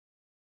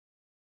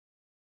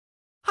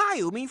Hi,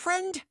 Umi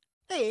friend.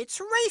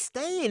 It's race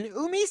day in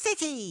Umi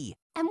City.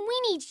 And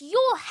we need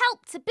your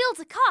help to build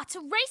a car to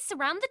race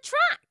around the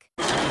track.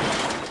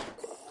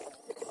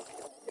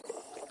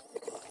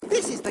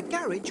 This is the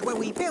garage where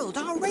we build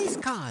our race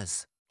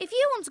cars. If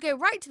you want to go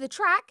right to the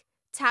track,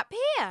 tap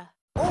here.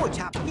 Or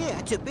tap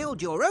here to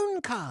build your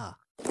own car.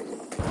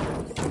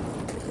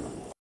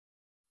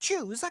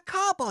 Choose a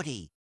car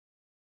body.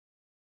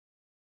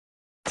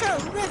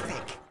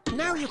 Terrific!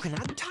 Now you can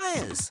add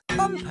tyres,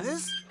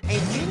 bumpers,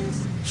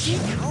 engines,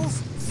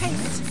 decals,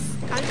 paint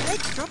and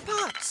extra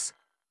parts.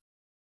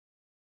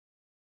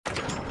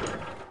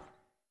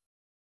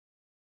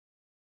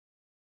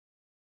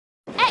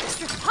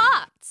 Extra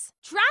parts!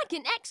 Drag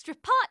an extra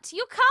part to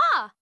your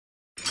car.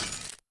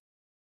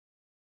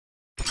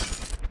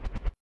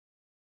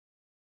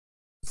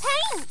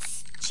 Paint!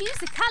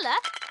 Choose a colour,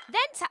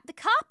 then tap the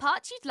car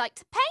part you'd like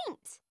to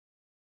paint.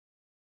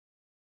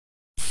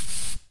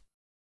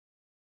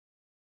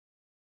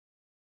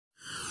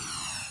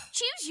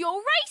 Choose your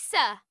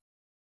racer.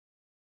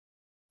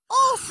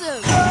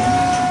 Awesome!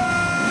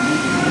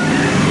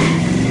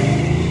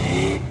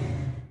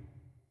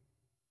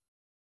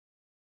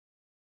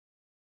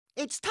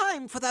 It's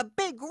time for the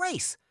big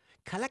race.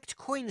 Collect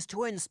coins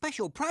to earn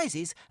special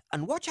prizes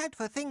and watch out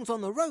for things on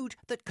the road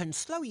that can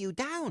slow you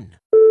down.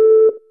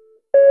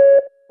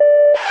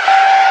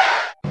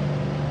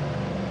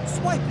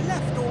 Swipe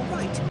left or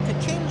right to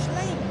change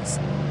lanes.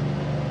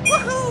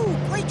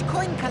 Woohoo! Great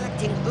coin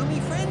collecting, Umi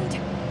friend.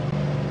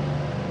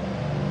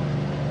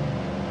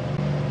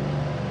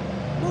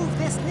 Move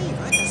this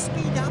lever to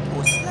speed up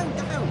or slow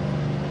down.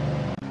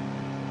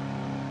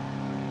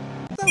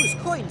 Those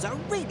coins are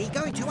really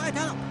going to add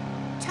up.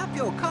 Tap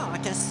your car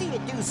to see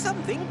it do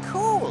something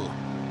cool.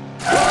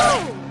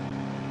 Woo!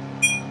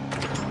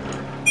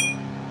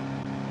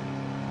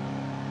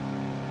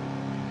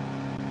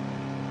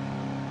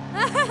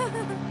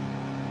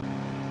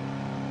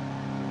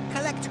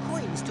 Collect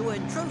coins to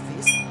earn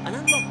trophies and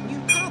unlock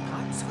new car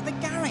parts for the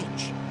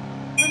garage.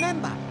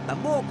 Remember, the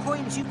more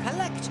coins you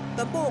collect,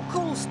 the more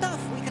cool stuff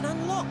we can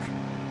unlock.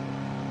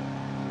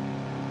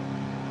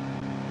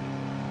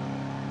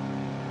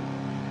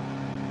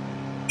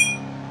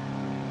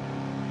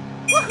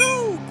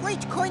 Woohoo!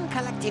 Great coin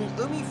collecting,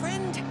 Umi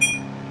friend.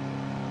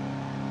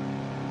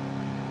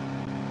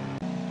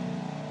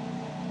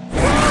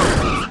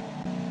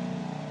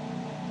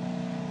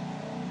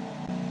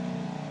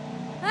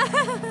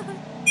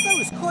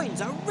 Those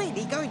coins are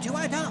really going to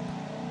add up.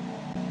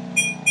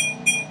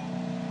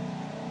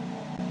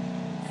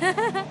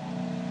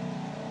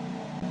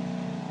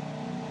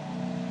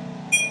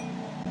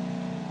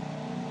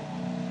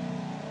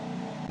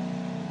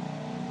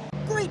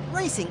 Great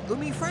racing,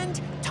 Umi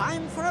friend.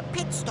 Time for a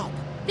pit stop.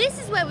 This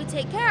is where we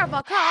take care of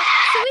our car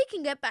so we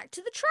can get back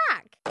to the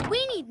track.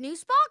 We need new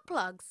spark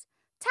plugs.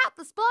 Tap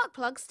the spark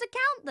plugs to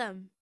count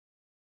them.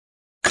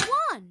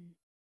 1,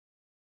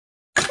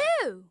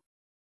 2,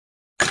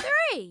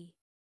 3,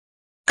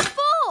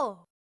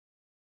 4,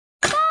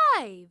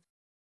 5,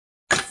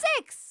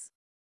 6,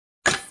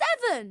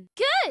 7.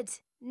 Good.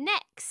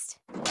 Next.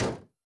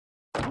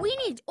 We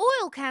need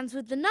oil cans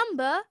with the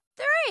number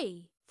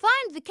 3.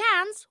 Find the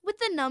cans with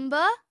the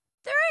number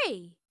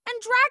 3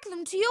 and drag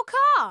them to your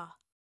car.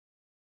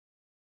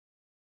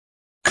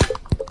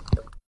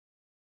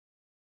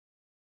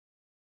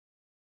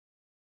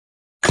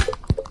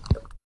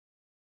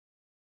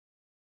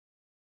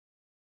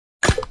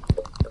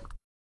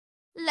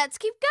 Let's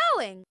keep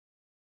going.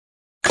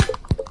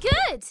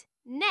 Good.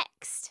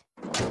 Next.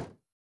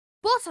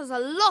 Boss has a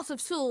lot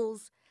of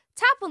tools.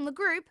 Tap on the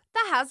group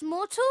that has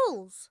more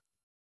tools.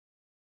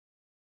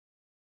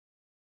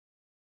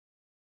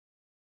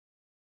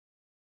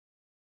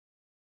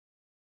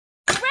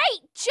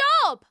 Great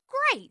job!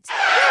 Great!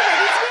 We're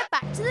ready to get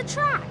back to the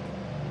track.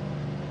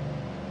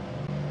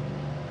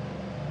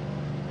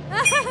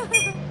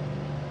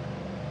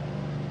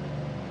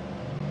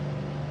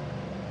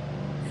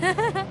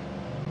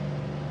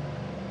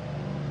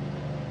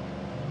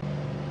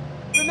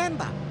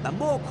 Remember, the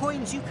more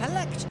coins you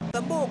collect,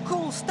 the more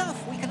cool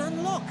stuff we can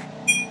unlock.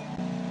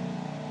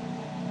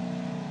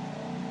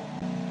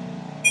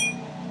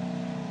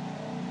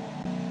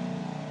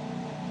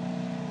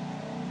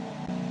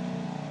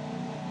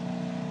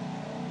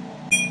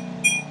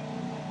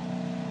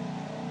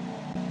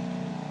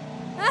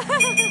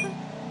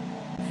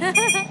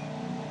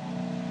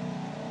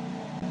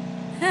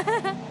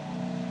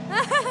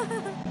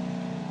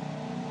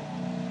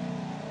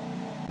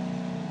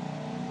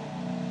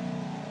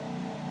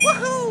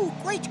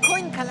 Woohoo! Great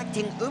coin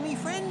collecting, Umi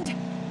friend.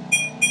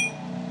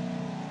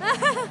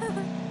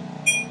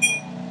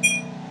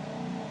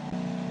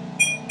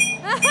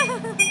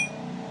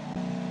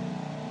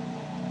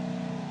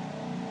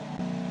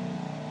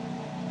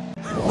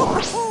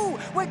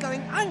 Woohoo! We're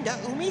going under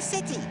Umi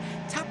City.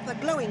 Tap the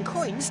glowing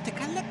coins to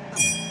collect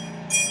them.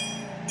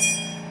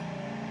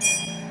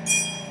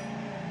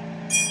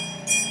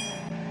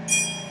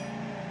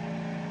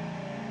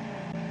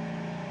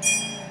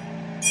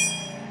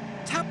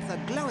 Tap the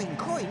glowing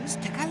coins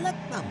to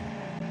collect them.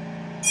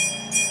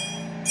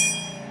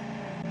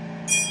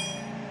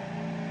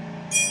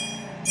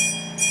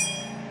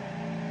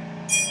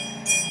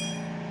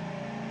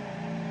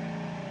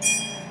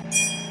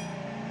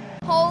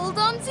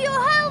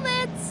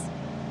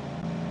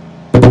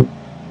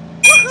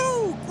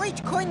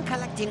 great coin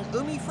collecting,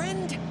 Umi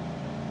friend.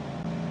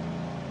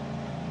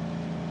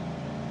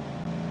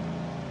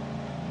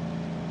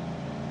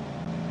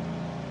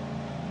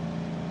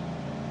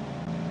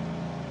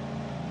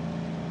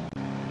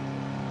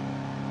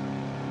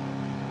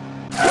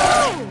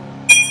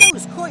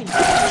 Those coins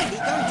are really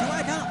going to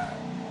add up.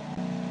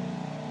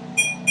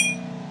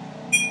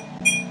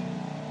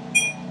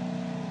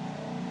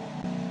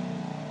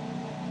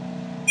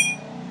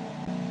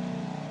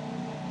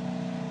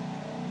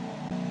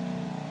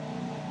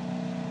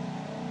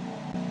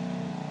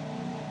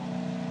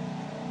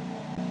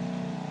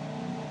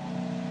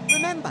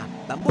 Remember,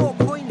 the more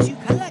coins you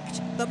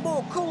collect, the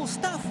more cool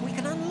stuff we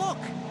can unlock.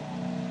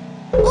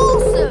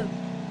 Awesome!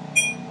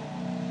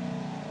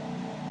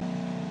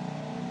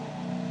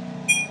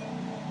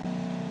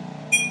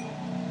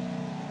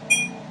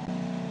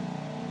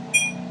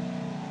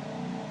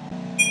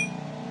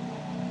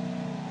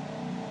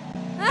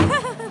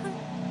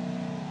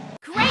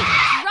 Great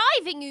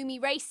driving, Umi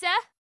Racer!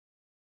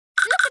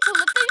 Look at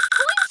all of those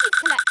coins you've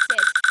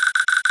collected!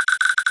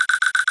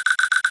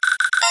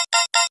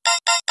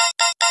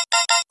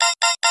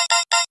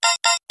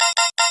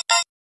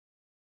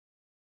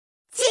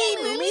 Team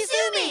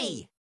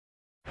Umizoomi!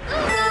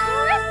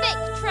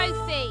 Umiriffic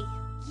trophy!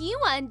 You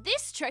earned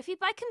this trophy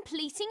by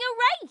completing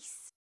a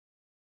race.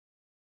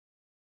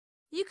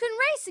 You can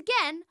race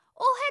again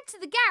or head to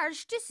the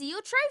garage to see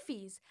your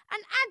trophies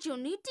and add your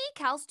new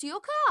decals to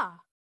your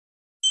car.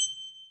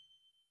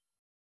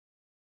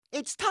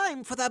 It's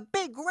time for the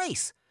big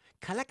race.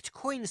 Collect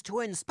coins to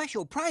earn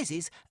special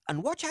prizes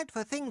and watch out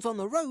for things on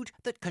the road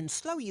that can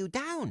slow you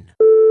down.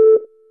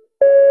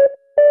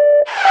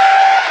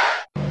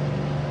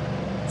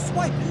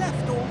 Swipe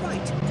left or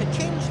right to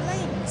change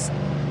lanes.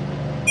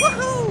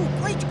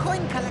 Woohoo! Great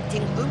coin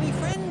collecting, Umi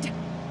friend.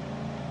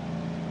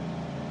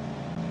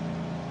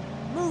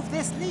 Move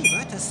this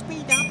lever to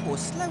speed up or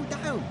slow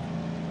down.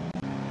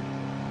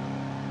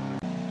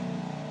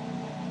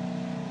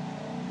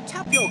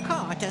 Tap your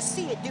car to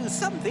see it do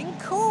something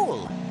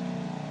cool.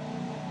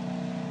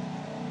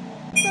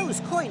 Those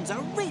coins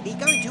are really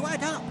going to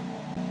add up.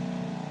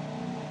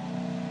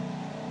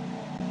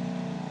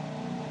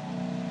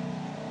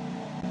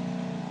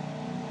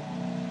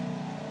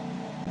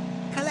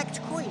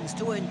 Collect coins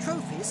to earn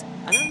trophies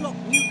and unlock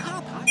new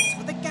car parts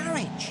for the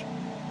garage.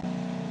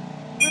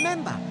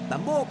 Remember, the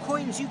more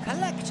coins you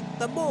collect,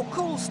 the more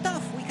cool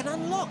stuff we can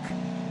unlock.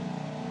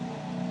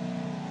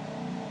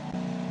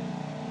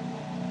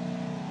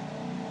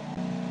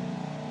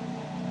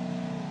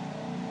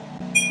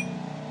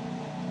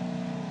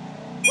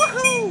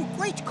 Woohoo!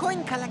 Great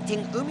coin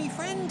collecting, Umi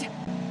friend.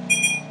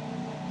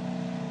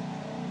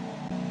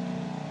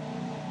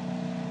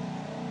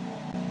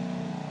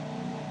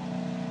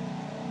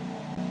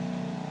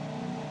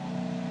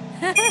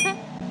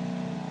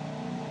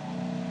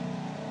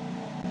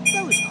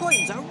 Those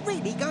coins are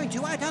really going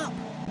to add up.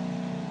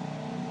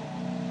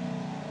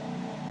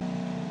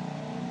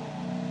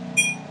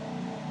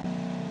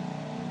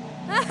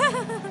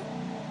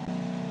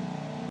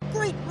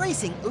 Great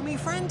racing, Umi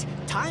friend.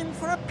 Time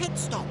for a pit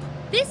stop.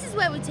 This is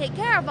where we take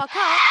care of our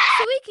car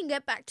so we can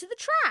get back to the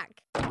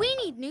track. We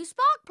need new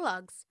spark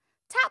plugs.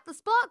 Tap the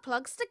spark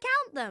plugs to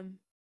count them.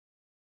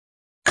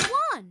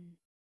 1,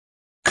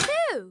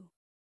 2,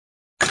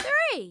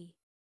 3,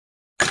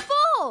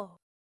 4,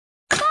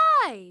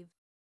 5,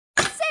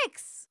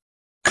 6,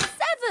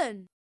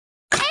 7,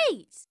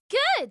 8.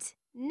 Good.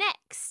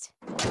 Next.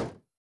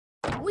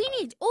 We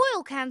need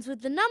oil cans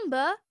with the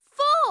number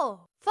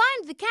 4.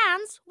 Find the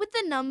cans with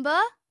the number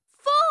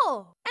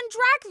 4 and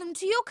drag them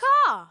to your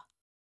car.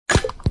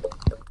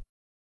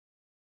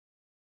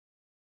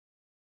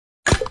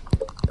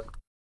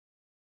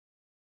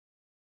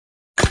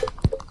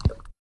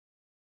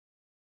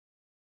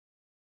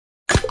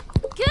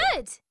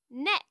 Good.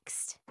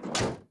 Next.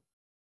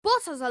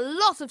 Boss has a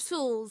lot of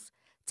tools.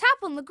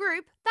 Tap on the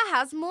group that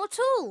has more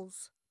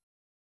tools.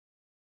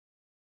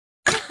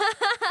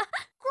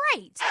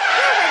 Great!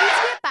 We're ready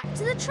to get back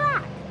to the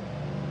track.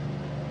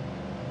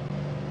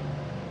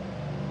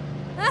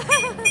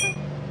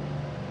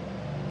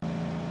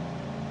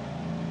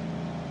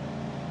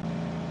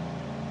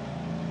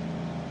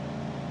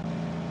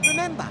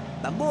 Remember,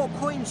 the more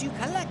coins you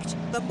collect,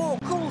 the more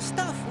cool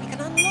stuff we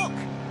can unlock.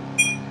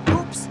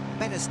 Oops,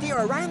 better steer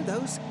around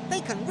those.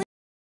 They can rip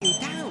you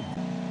down.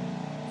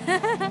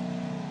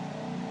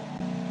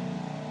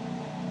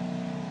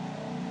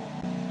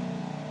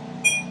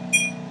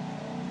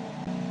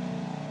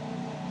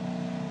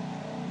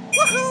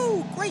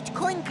 Woohoo! Great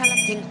coin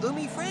collecting,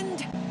 Umi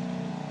friend.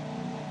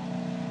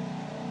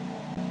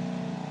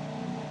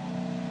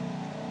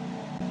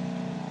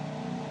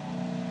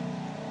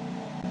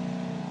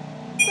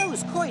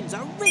 Those coins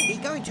are really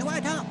going to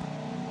add up.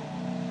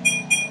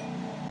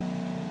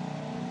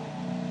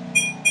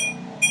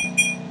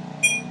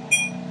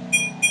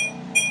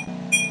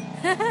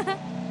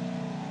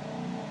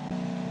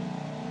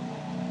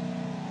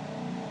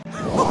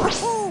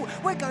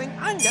 We're going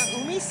under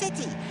Umi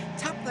City.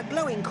 Tap the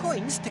glowing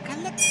coins to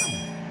collect them.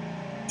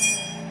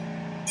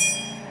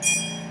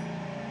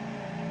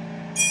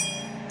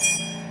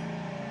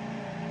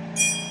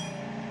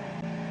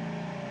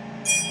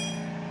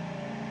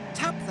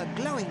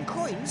 glowing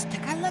coins to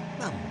collect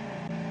them.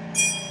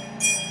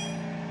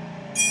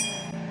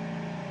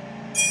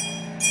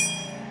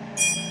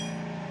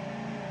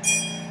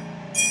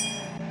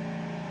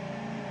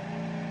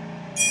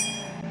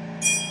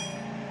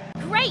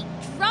 Great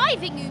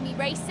driving, Umi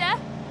Racer!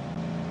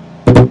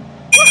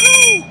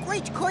 Woohoo!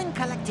 Great coin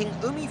collecting,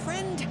 Umi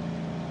friend.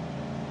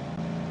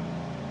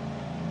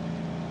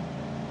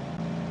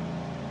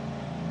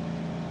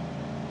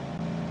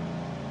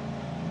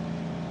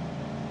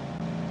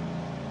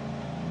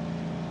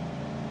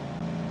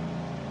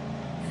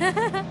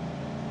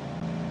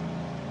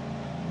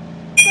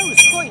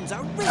 Those coins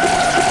are really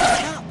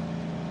going up.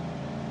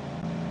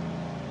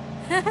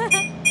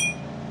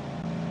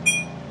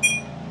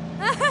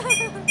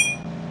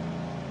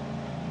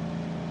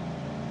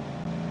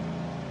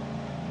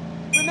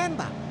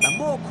 Remember, the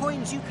more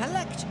coins you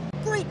collect,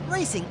 great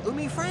racing,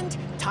 Umi friend.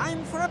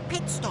 Time for a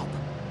pit stop.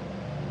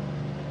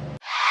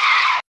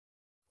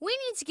 We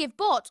need to give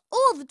Bot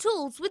all the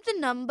tools with the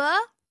number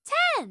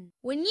 10.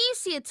 When you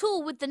see a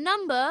tool with the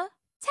number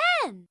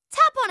 10,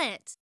 tap on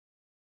it.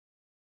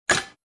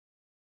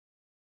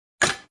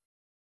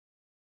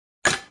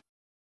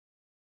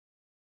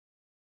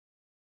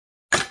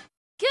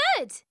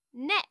 Good!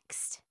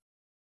 Next.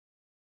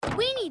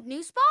 We need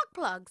new spark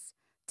plugs.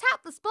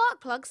 Tap the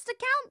spark plugs to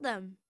count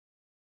them.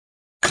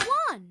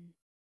 1,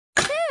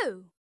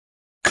 2,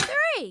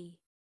 3,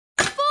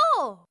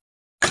 4,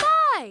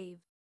 5,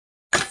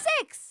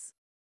 6,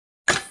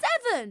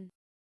 7,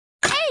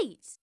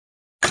 8,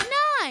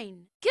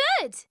 9.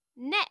 Good!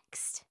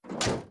 Next.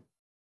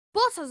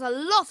 Bot has a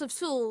lot of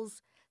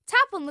tools.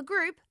 Tap on the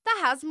group that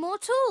has more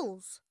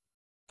tools.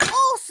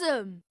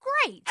 Awesome!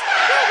 Great!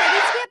 We're ready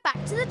to get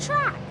back to the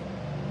track.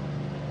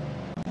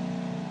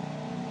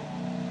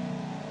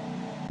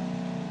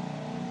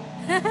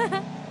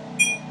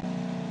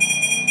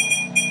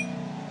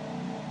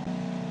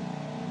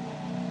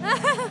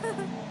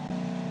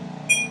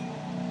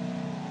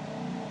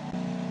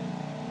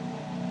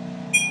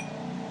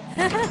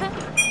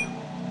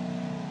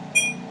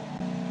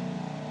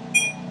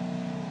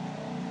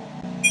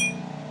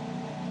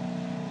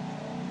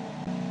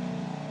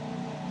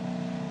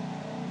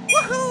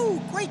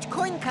 Woohoo! Great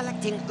coin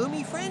collecting,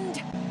 Umi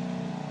friend.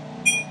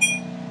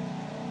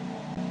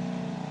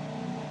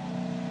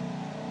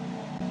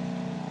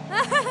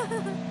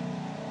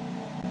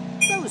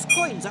 Those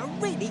coins are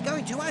really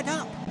going to add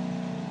up.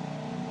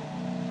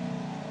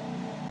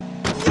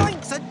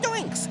 Yoinks and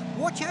doinks!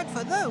 Watch out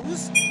for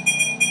those.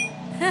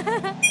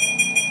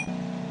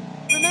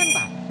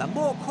 Remember, the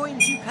more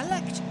coins you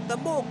collect, the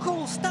more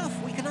cool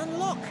stuff we can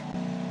unlock.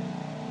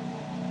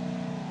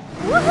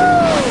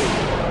 Woohoo!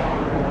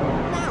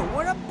 Now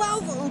we're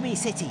above Umi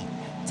City.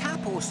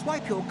 Tap or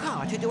swipe your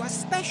car to do a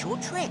special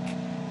trick.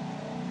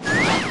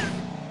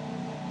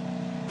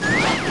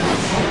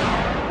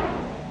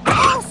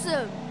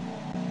 Awesome!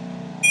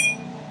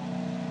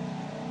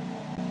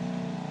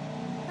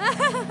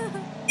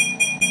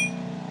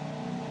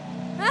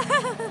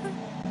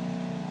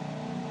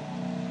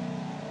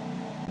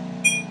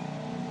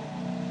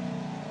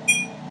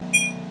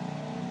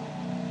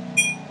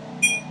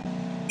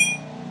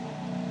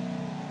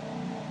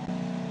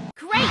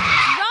 Great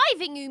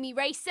driving, Umi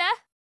Racer!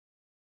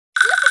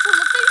 Look at all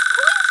of those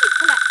coins you've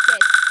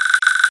collected.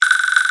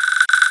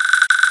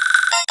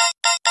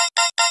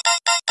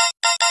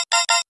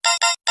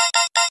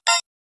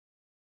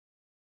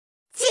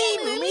 Team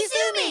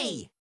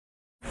Umizoomi!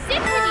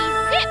 Zippity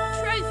Zip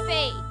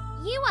Trophy!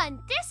 You earned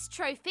this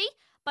trophy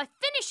by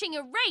finishing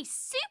a race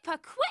super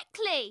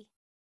quickly.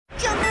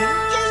 Jumping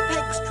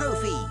JPEGs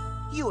trophy!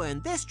 You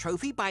earned this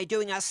trophy by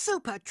doing a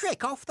super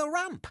trick off the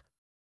ramp.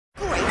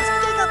 Great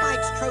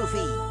Gigabytes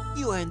trophy!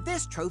 You earned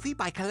this trophy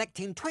by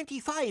collecting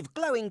 25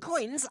 glowing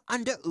coins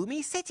under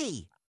Umi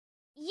City.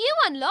 You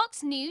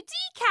unlocked new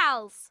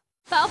decals.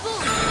 Bubble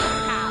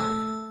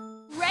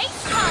decal,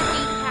 race car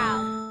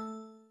decal,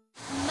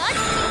 mud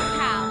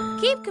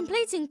decal. Keep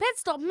completing pit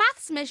stop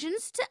maths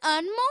missions to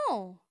earn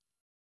more.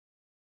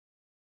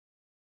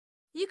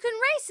 You can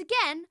race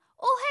again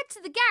or head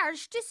to the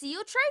garage to see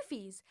your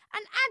trophies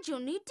and add your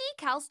new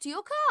decals to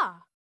your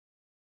car.